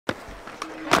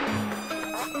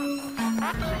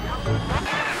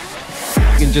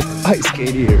You can just ice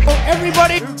skate here. So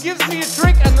everybody who gives me a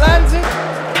trick and lands it,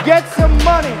 get some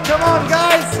money. Come on,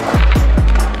 guys.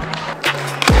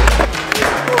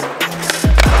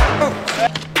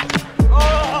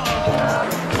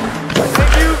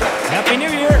 Thank you. Happy New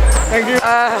Year. Thank you. I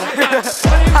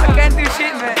can't do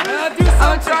shit, man. I'm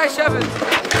gonna try shoving.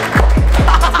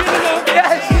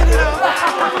 Yes.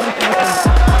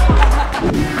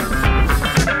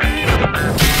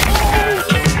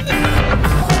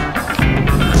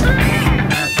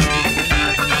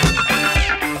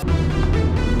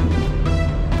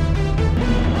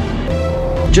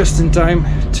 Just in time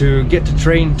to get the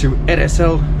train to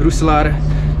RSL Roeselare,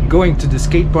 going to the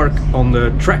skate park on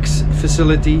the Trax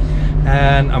facility.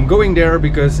 And I'm going there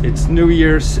because it's New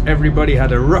Year's. Everybody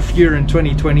had a rough year in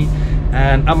 2020,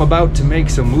 and I'm about to make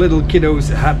some little kiddos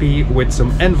happy with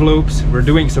some envelopes. We're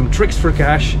doing some tricks for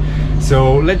cash,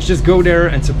 so let's just go there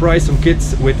and surprise some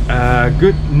kids with a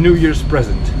good New Year's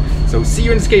present. So see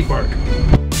you in the skate park.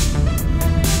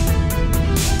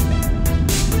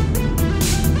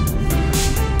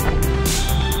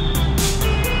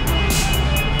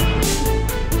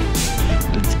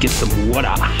 Let's get some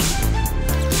water.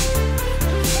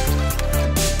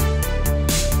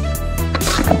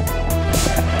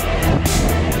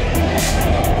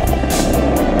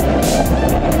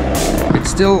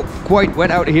 Still quite wet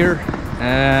out here,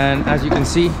 and as you can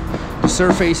see, the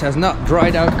surface has not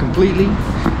dried out completely,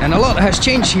 and a lot has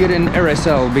changed here in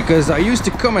RSL, because I used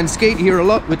to come and skate here a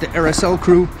lot with the RSL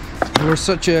crew. We were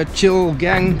such a chill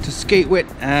gang to skate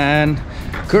with, and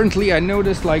currently I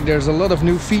noticed like there's a lot of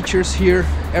new features here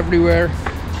everywhere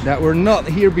that were not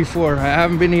here before. I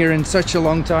haven't been here in such a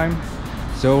long time,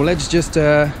 so let's just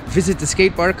visit the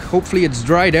skate park. Hopefully it's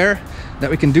dry there, that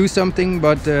we can do something,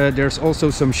 but there's also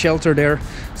some shelter there,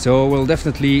 so we'll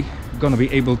definitely gonna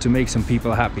be able to make some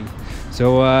people happy.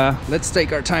 So let's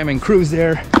take our time and cruise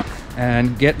there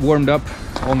and get warmed up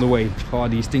on the way. Oh,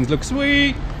 these things look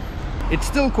sweet. It's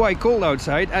still quite cold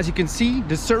outside. As you can see,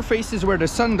 the surfaces where the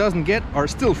sun doesn't get are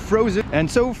still frozen and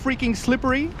so freaking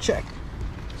slippery. Check,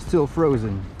 still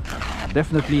frozen.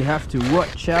 Definitely have to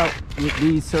watch out with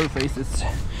these surfaces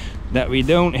that we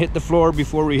don't hit the floor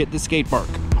before we hit the skate park.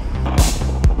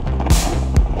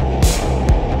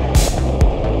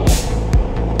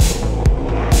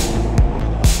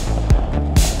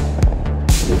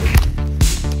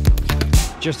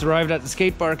 Just arrived at the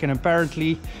skate park, and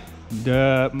apparently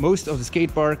most of the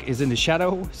skate park is in the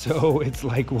shadow, so it's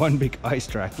like one big ice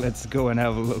track. Let's go and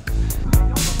have a look.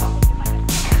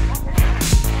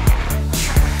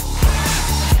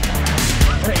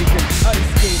 You can ice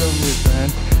skate on this,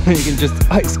 man. You can just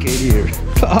ice skate here.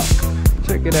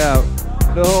 Check it out.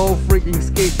 The whole freaking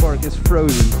skate park is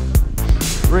frozen.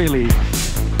 Really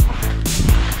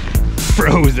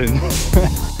frozen.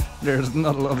 There's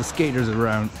not a lot of skaters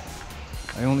around.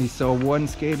 I only saw one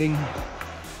skating,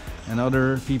 and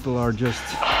other people are just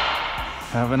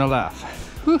having a laugh.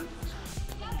 Oh,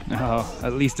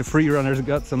 at least the free runners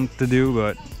got something to do,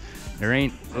 but there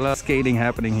ain't a lot of skating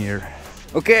happening here.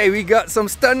 Okay, we got some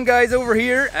stunt guys over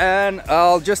here, and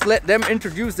I'll just let them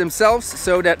introduce themselves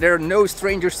so that they're no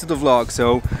strangers to the vlog.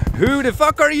 So, who the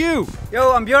fuck are you?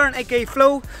 Yo, I'm Björn, aka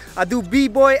Flo. I do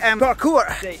b-boy and parkour.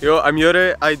 Yo, I'm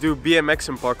Jure. I do BMX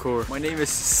and parkour. My name is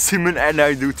Simon and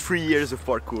I do 3 years of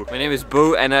parkour. My name is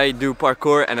Bo and I do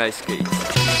parkour and I skate.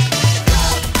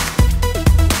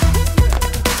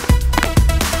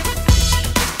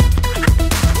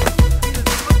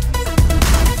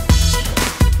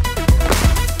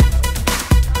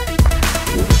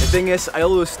 The thing is, I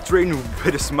always train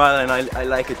with a smile, and I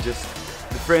like it. Just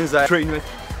the friends I train with,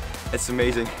 it's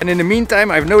amazing. And in the meantime,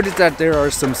 I've noticed that there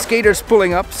are some skaters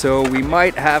pulling up, so we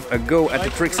might have a go at the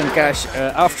tricks and cash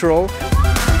after all.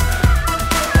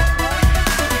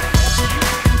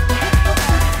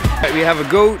 We have a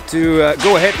go to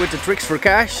go ahead with the tricks for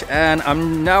cash, and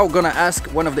I'm now gonna ask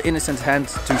one of the innocent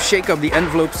hands to shake up the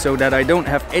envelope so that I don't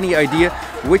have any idea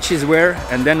which is where,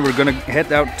 and then we're gonna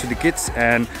head out to the kids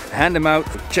and hand them out.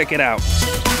 Check it out.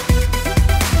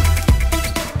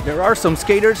 There are some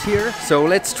skaters here, so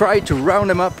let's try to round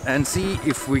them up and see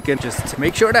if we can just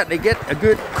make sure that they get a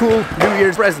good, cool New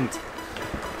Year's present.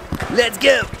 Let's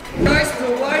go! Guys, to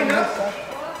line up.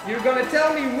 You're gonna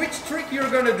tell me which trick you're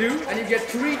gonna do, and you get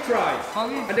 3 tries.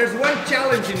 And there's one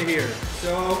challenge in here.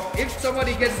 So if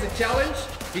somebody gets the challenge,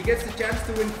 he gets the chance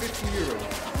to win 50 euros.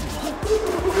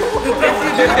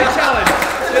 Let's do the challenge.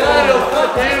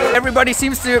 Everybody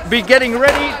seems to be getting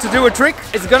ready to do a trick.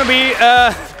 It's gonna be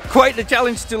quite the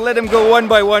challenge to let them go one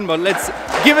by one, but let's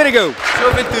give it a go.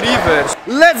 Shove it to reverse.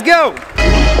 Let's go!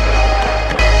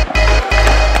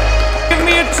 Give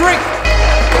me a trick.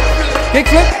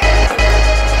 Kickflip.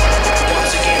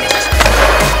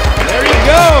 There you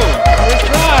go. First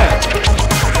try.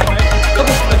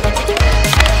 Double flip.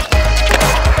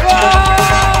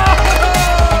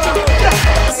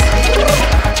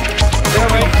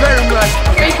 Thank you very much.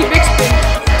 Fakey big spin.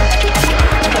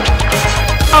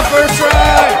 First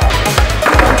try.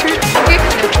 Kickflip.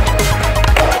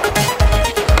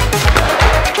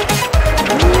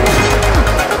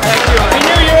 Happy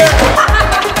New Year.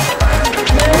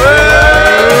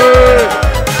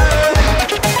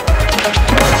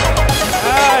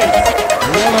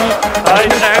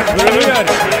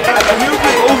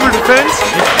 Over the fence.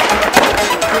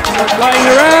 Flying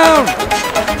around.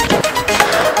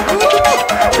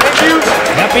 Thank you.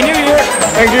 Happy New Year.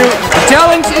 Thank you. The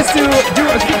challenge is to do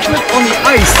a kickflip on the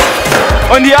ice.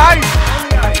 On the ice.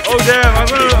 Oh damn, I'm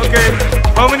gonna, okay.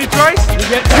 How many tries? You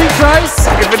get 3 tries.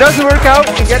 If it doesn't work out,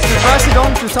 you get to pass it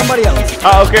on to somebody else.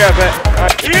 Ah, okay, I bet.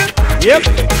 Here? Yep.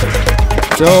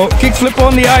 So kickflip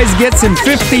on the ice gets him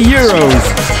 50 euros.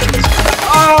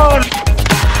 Oh!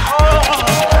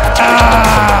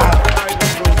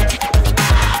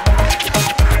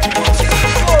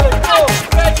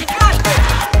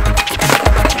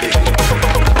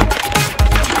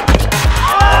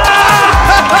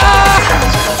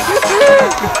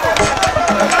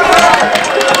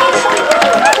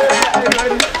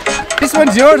 This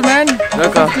one's yours, man. 50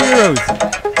 euros.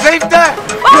 Save that!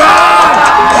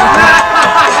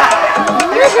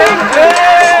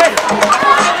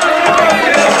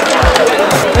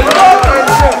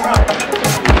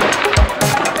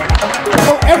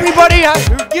 So everybody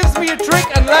who gives me a trick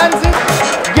and lands it,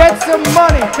 get some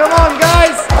money. Come on,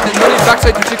 guys. And money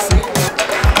backside 360.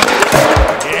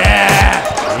 Yeah.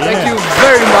 Thank you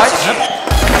very much.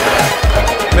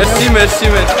 Merci, merci,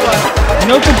 merci.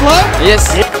 No comply? Yes.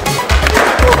 Yeah.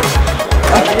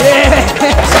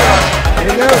 There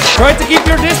you go. Try to keep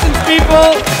your distance,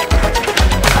 people.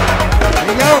 There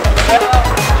you go.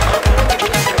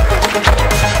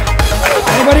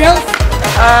 Anybody else?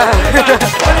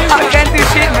 I can't do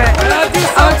shit, man.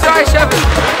 I'll try 7.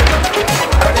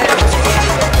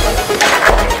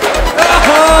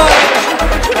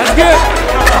 That's good.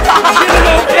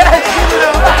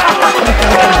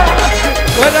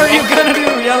 What are you gonna do,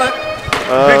 Jelle?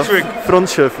 Big trick. Front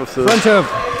shove of so. Front shove.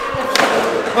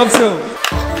 Up so.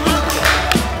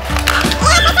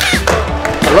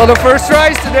 A lot of first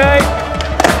tries today.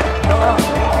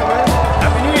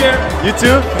 Happy New Year. You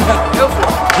too? Heel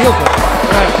flip.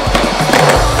 Right.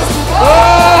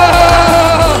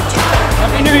 Oh!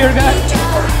 Happy New Year, guys.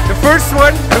 The first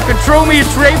one who can throw me a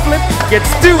tray flip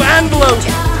gets 2 envelopes.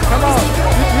 Come on.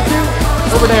 You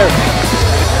two. Over there.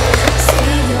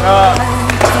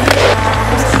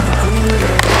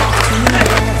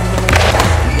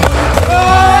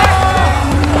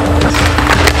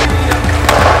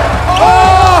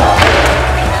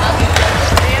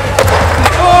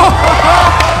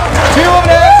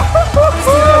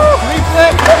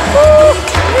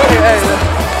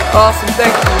 Awesome,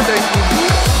 thank you.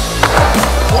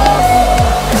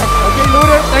 Okay,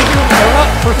 Loader, thank you a lot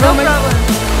for filming.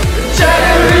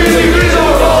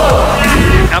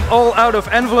 I'm all out of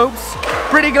envelopes.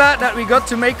 Pretty glad that we got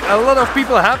to make a lot of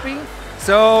people happy.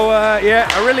 So yeah,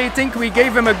 I really think we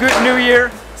gave him a good New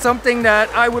Year. Something that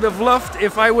I would have loved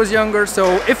if I was younger.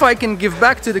 So if I can give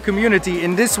back to the community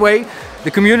in this way,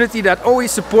 the community that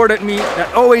always supported me,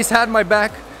 that always had my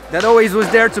back, that always was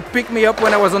there to pick me up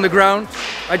when I was on the ground.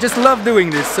 I just love doing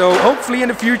this, so hopefully in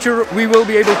the future we will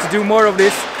be able to do more of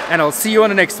this, and I'll see you on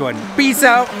the next one. Peace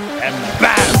out and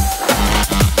bam!